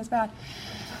wasn't going to be as bad.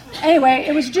 Anyway,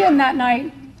 it was gin that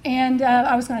night, and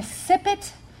I was going to sip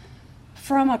it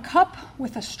from a cup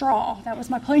with a straw. That was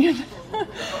my plan.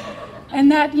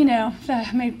 And that,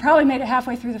 probably made it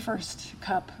halfway through the first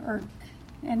cup,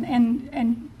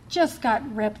 and just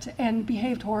got ripped and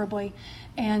behaved horribly,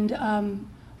 and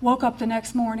woke up the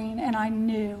next morning, and I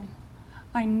knew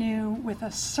with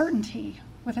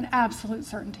an absolute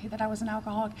certainty that I was an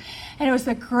alcoholic. And it was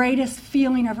the greatest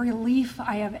feeling of relief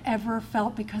I have ever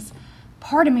felt, because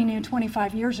part of me knew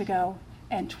 25 years ago,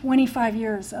 and 25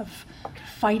 years of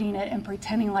fighting it and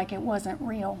pretending like it wasn't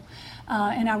real.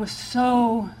 And I was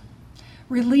so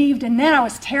relieved, and then I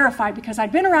was terrified because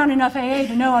I'd been around enough AA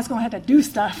to know I was going to have to do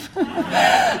stuff.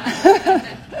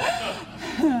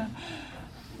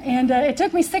 And it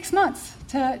took me 6 months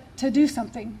to do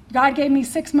something. God gave me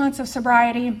 6 months of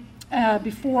sobriety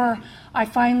before I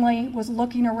finally was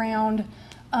looking around,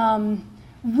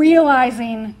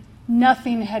 realizing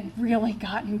nothing had really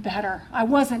gotten better. I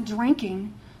wasn't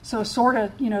drinking, so sort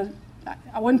of,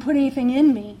 I wouldn't put anything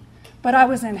in me. But I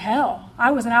was in hell. I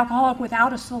was an alcoholic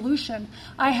without a solution.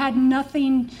 I had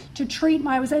nothing to treat.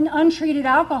 I was in untreated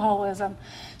alcoholism.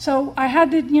 So I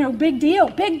had to, big deal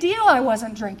I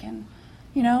wasn't drinking.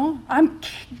 I'm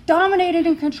dominated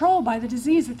and controlled by the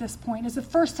disease at this point. It's the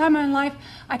first time in my life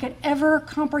I could ever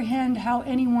comprehend how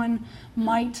anyone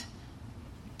might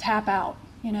tap out.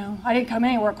 I didn't come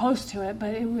anywhere close to it,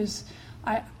 but it was,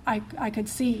 I could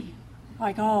see,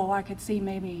 like, I could see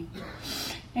maybe.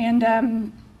 And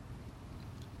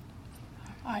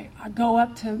I go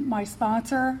up to my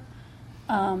sponsor,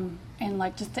 and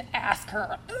just to ask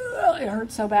her, it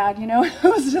hurt so bad, it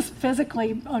was just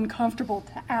physically uncomfortable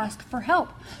to ask for help,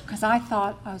 because I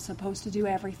thought I was supposed to do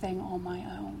everything on my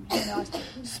own. I was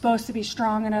supposed to be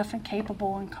strong enough and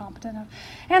capable and competent enough.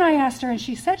 And I asked her, and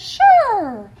she said,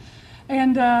 sure,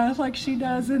 and like she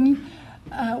does, and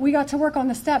we got to work on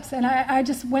the steps, and I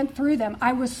just went through them.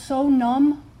 I was so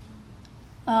numb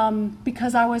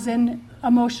because I was in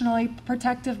emotionally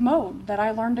protective mode that I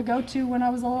learned to go to when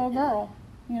I was a little girl.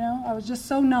 I was just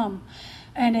so numb,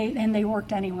 and they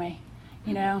worked anyway.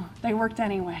 They worked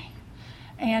anyway,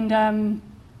 and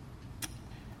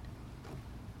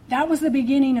that was the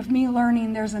beginning of me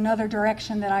learning there's another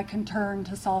direction that I can turn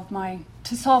to solve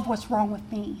what's wrong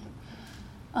with me.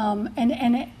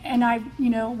 And I,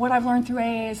 what I've learned through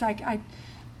AA is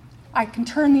I can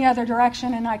turn the other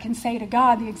direction, and I can say to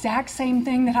God the exact same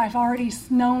thing that I've already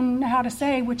known how to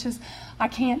say, which is, I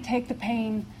can't take the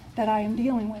pain that I am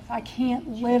dealing with. I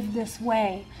can't live this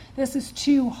way. This is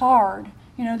too hard.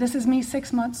 This is me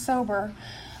 6 months sober.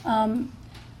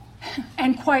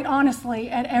 And quite honestly,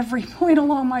 at every point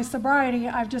along my sobriety,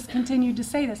 I've just continued to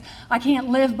say this. I can't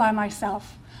live by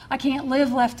myself. I can't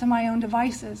live left to my own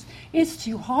devices. It's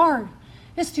too hard.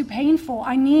 It's too painful.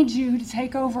 I need you to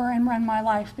take over and run my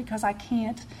life because I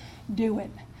can't do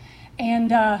it. And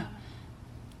God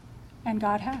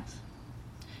has.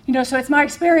 So it's my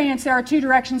experience there are two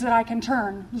directions that I can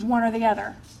turn. There's one or the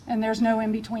other, and there's no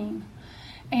in between.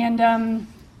 And I'm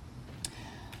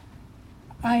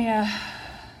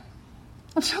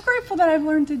so grateful that I've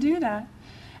learned to do that.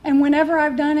 And whenever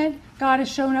I've done it, God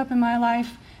has shown up in my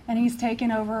life, and He's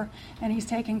taken over, and He's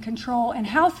taken control. And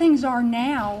how things are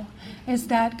now is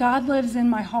that God lives in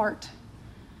my heart.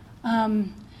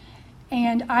 And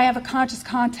I have a conscious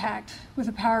contact with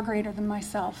a power greater than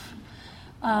myself.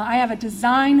 I have a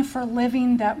design for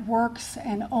living that works,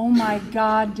 and oh my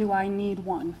God, do I need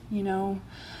one,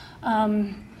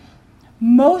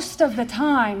 Most of the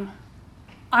time,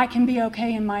 I can be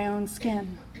okay in my own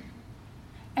skin.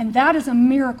 And that is a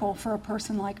miracle for a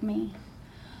person like me.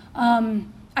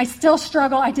 I still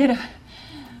struggle. I did a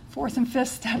 4th and 5th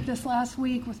step this last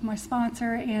week with my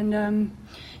sponsor, and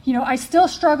I still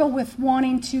struggle with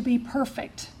wanting to be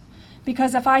perfect,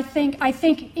 because if I think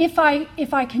if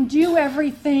I can do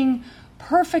everything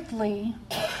perfectly,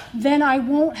 then I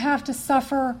won't have to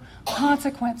suffer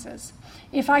consequences.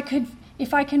 If I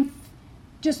can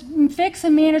just fix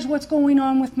and manage what's going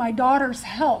on with my daughter's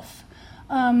health.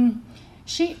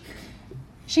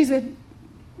 She's a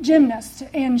gymnast,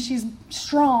 and she's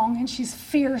strong, and she's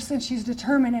fierce, and she's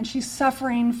determined, and she's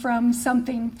suffering from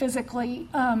something physically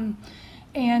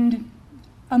and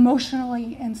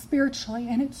emotionally and spiritually,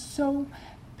 and it's so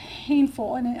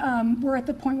painful. And we're at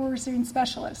the point where we're seeing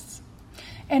specialists.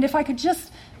 And if I could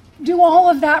just do all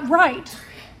of that right,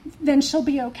 then she'll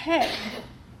be okay.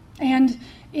 And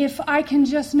if I can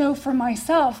just know for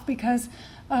myself, because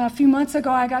a few months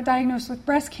ago I got diagnosed with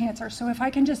breast cancer, so if I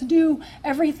can just do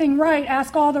everything right,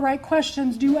 ask all the right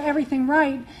questions, do everything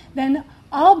right, then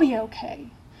I'll be okay.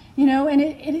 And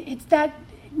it's that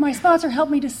my sponsor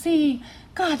helped me to see,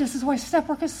 God, this is why step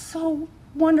work is so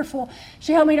wonderful.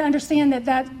 She helped me to understand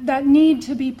that need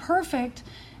to be perfect,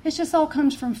 it just all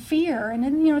comes from fear. And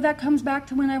then, that comes back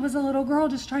to when I was a little girl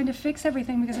just trying to fix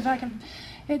everything, because if I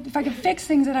could fix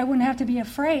things, that I wouldn't have to be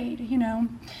afraid,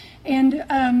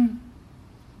 And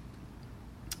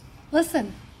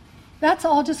listen, that's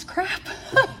all just crap.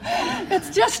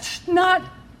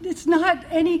 It's not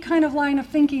any kind of line of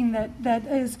thinking that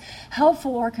is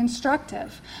helpful or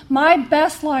constructive. My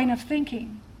best line of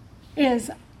thinking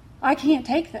is, I can't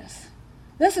take this.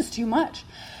 This is too much.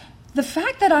 The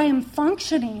fact that I am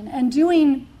functioning and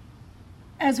doing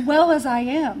as well as I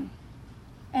am,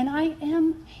 and I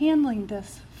am handling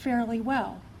this fairly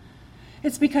well,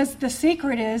 it's because the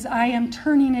secret is I am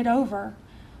turning it over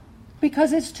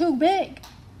because it's too big.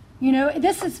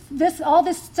 All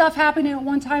this stuff happening at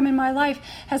one time in my life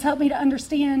has helped me to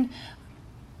understand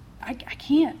I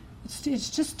can't. It's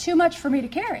just too much for me to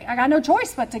carry. I got no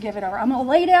choice but to give it over. I'm going to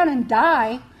lay down and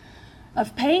die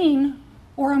of pain,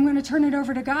 or I'm going to turn it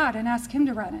over to God and ask Him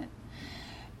to run it.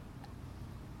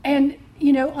 And,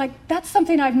 that's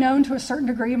something I've known to a certain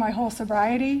degree my whole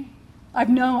sobriety.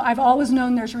 I've always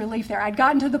known there's relief there. I'd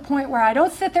gotten to the point where I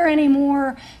don't sit there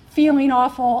anymore feeling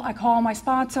awful. I call my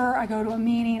sponsor, I go to a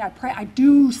meeting, I pray, I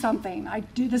do something.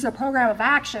 This is a program of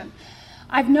action.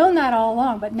 I've known that all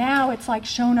along, but now it's like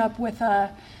shown up with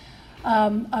a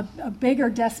bigger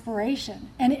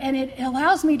desperation. And it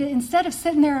allows me to, instead of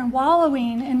sitting there and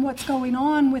wallowing in what's going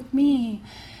on with me,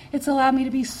 it's allowed me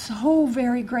to be so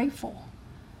very grateful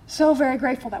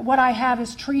that what I have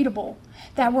is treatable,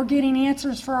 that we're getting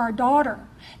answers for our daughter,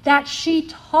 that she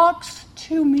talks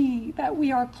to me, that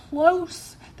we are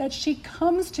close, that she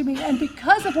comes to me. And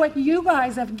because of what you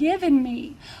guys have given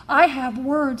me, I have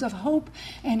words of hope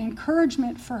and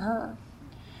encouragement for her.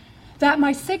 That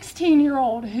my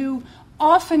 16-year-old, who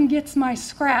often gets my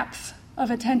scraps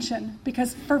of attention,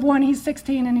 because for one, he's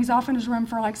 16 and he's off in his room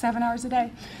for like 7 hours a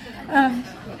day.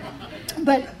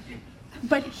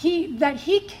 But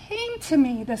he came to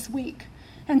me this week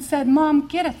and said, "Mom,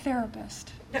 get a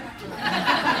therapist."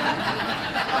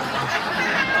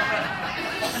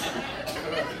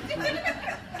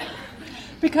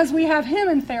 Because we have him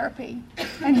in therapy,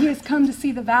 and he has come to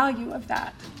see the value of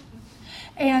that.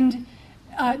 And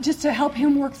just to help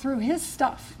him work through his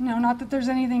stuff. Not that there's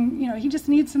anything, he just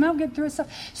needs some help getting through his stuff.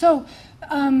 So,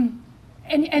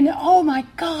 and oh my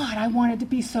God, I wanted to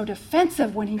be so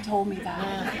defensive when he told me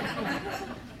that.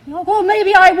 Well,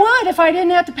 maybe I would if I didn't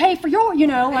have to pay for your,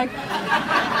 And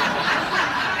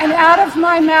out of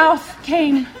my mouth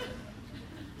came,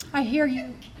 I hear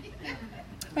you,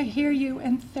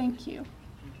 and thank you.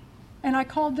 And I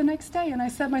called the next day, and I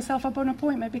set myself up an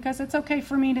appointment because it's okay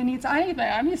for me to need.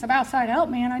 I need some outside help,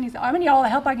 man. I need all the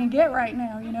help I can get right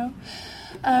now.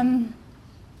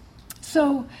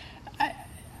 So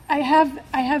I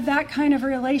have that kind of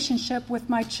relationship with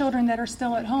my children that are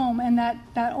still at home, and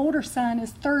that older son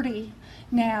is 30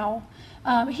 now.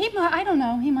 I don't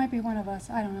know. He might be one of us.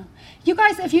 I don't know. You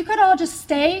guys, if you could all just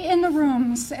stay in the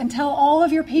rooms and tell all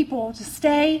of your people to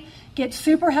stay, get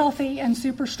super healthy and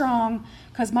super strong,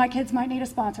 because my kids might need a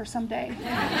sponsor someday.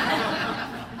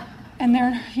 And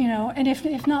they're, and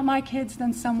if not my kids,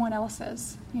 then someone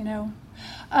else's,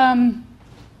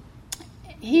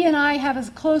 He and I have as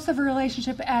close of a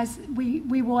relationship as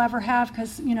we will ever have,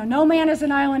 because, no man is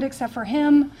an island except for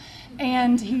him,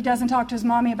 and he doesn't talk to his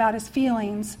mommy about his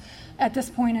feelings at this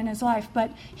point in his life, but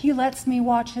he lets me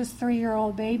watch his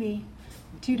 3-year-old baby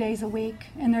 2 days a week,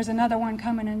 and there's another one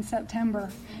coming in September.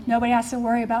 Nobody has to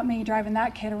worry about me driving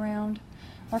that kid around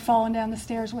or falling down the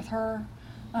stairs with her,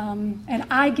 and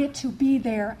I get to be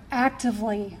there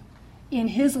actively in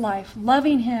his life,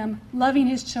 loving him, loving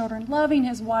his children, loving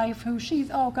his wife, who she's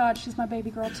my baby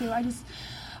girl too.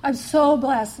 I'm so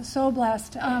blessed, so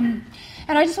blessed. And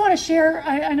I just want to share,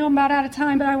 I know I'm about out of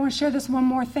time, but I want to share this one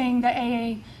more thing that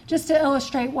AA, just to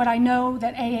illustrate what I know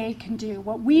that AA can do,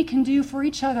 what we can do for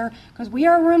each other, because we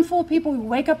are a room full of people who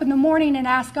wake up in the morning and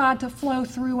ask God to flow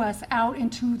through us out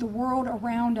into the world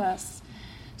around us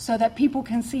so that people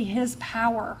can see his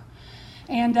power.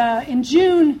 And in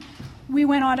June, we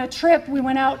went on a trip. We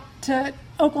went out to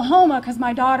Oklahoma because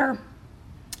my daughter,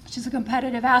 she's a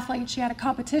competitive athlete. She had a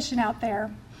competition out there.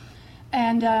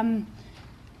 And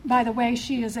by the way,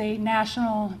 she is a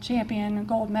national champion,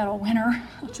 gold medal winner.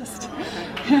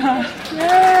 Yeah.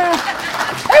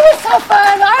 It was so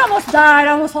fun. I almost died.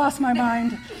 I almost lost my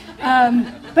mind.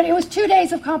 But it was 2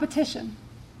 days of competition.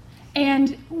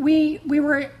 And we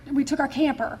took our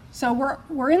camper. So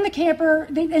we're in the camper.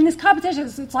 In this competition,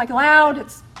 it's like loud,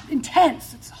 it's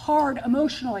intense, it's hard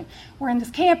emotionally. We're in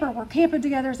this camper, we're camping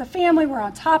together as a family, we're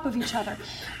on top of each other.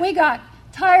 We got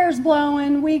tires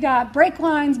blowing, we got brake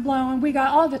lines blowing, we got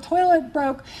all the toilet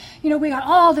broke, we got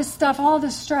all this stuff, all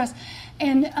this stress.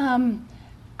 And I'm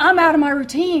out of my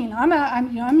routine. I got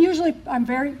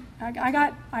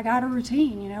a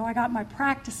routine, I got my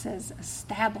practices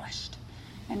established.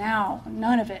 And now,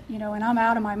 none of it, and I'm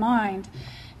out of my mind.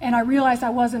 And I realized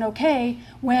I wasn't okay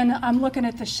when I'm looking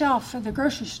at the shelf of the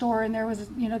grocery store, and there are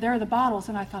the bottles,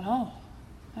 and I thought, oh,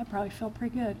 that probably felt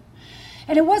pretty good.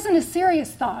 And it wasn't a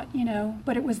serious thought,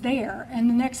 but it was there. And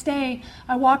the next day,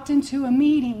 I walked into a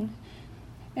meeting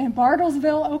in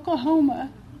Bartlesville,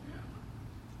 Oklahoma,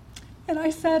 and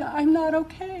I said, I'm not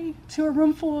okay, to a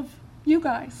room full of you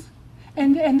guys.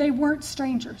 And they weren't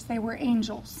strangers, they were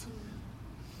angels.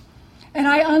 And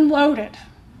I unloaded.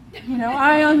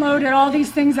 I unloaded all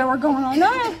these things that were going on.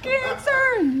 I have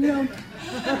cancer.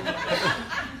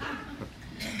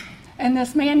 And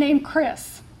this man named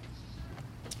Chris,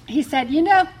 he said,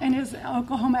 in his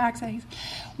Oklahoma accent,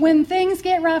 when things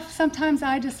get rough, sometimes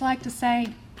I just like to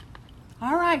say,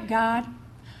 all right, God,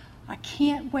 I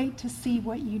can't wait to see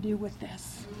what you do with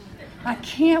this. I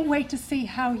can't wait to see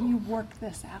how you work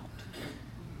this out.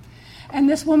 And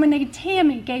this woman named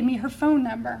Tammy gave me her phone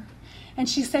number. And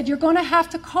she said, you're going to have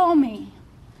to call me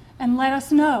and let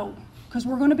us know, because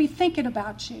we're going to be thinking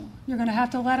about you. You're going to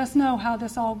have to let us know how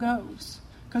this all goes,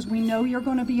 because we know you're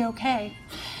going to be okay.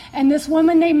 And this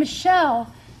woman named Michelle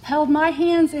held my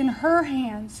hands in her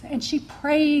hands, and she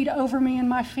prayed over me and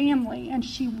my family, and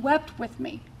she wept with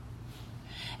me.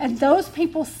 And those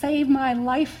people saved my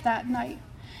life that night.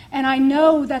 And I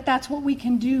know that that's what we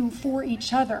can do for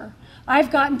each other.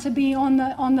 I've gotten to be on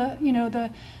the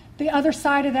other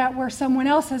side of that, where someone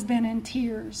else has been in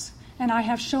tears, and I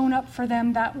have shown up for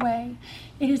them that way.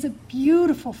 It is a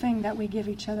beautiful thing that we give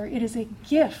each other. It is a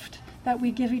gift that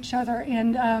we give each other,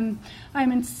 and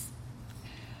I'm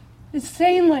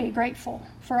insanely grateful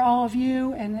for all of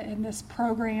you and this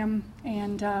program,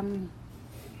 and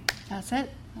that's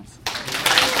it.